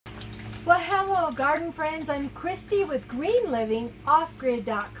Hello garden friends, I'm Christy with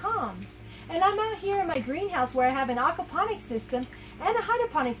greenlivingoffgrid.com, and I'm out here in my greenhouse where I have an aquaponic system and a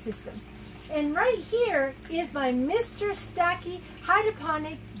hydroponic system. And right here is my Mr. Stacky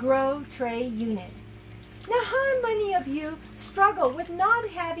hydroponic grow tray unit. Now, how many of you struggle with not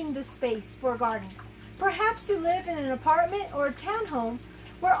having the space for a garden? Perhaps you live in an apartment or a townhome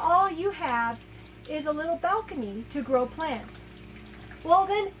where all you have is a little balcony to grow plants. Well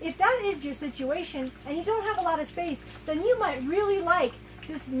then, if that is your situation and you don't have a lot of space, then you might really like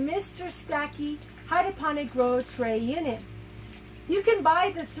this Mr. Stacky hydroponic grow tray unit. You can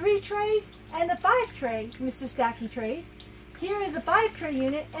buy the 3 trays and the 5 tray Mr. Stacky trays. Here is a 5 tray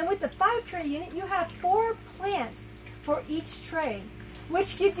unit, and with the 5 tray unit you have 4 plants for each tray,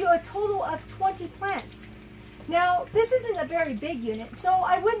 which gives you a total of 20 plants. Now, this isn't a very big unit, so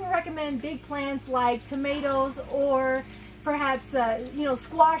I wouldn't recommend big plants like tomatoes or perhaps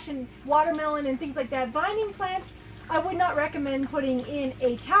squash and watermelon and things like that. Vining plants, I would not recommend putting in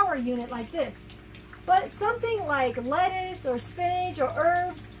a tower unit like this. But something like lettuce or spinach or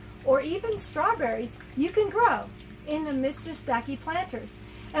herbs or even strawberries, you can grow in the Mr. Stacky planters.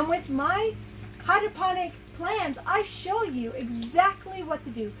 And with my hydroponic plans, I show you exactly what to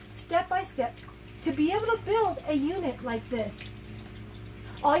do, step by step, to be able to build a unit like this.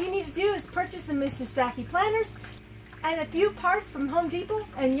 All you need to do is purchase the Mr. Stacky planters and a few parts from Home Depot,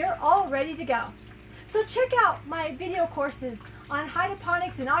 and you're all ready to go. So check out my video courses on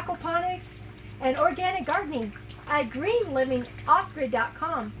hydroponics and aquaponics and organic gardening at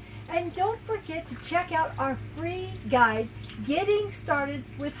greenlivingoffgrid.com. And don't forget to check out our free guide, Getting Started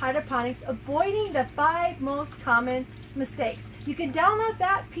with Hydroponics, Avoiding the 5 Most Common Mistakes. You can download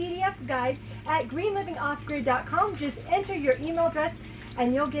that PDF guide at greenlivingoffgrid.com. Just enter your email address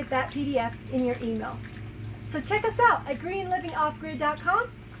and you'll get that PDF in your email. So check us out at greenlivingoffgrid.com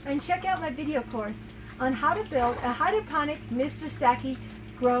and check out my video course on how to build a hydroponic Mr. Stacky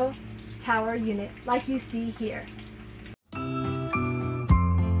grow tower unit like you see here.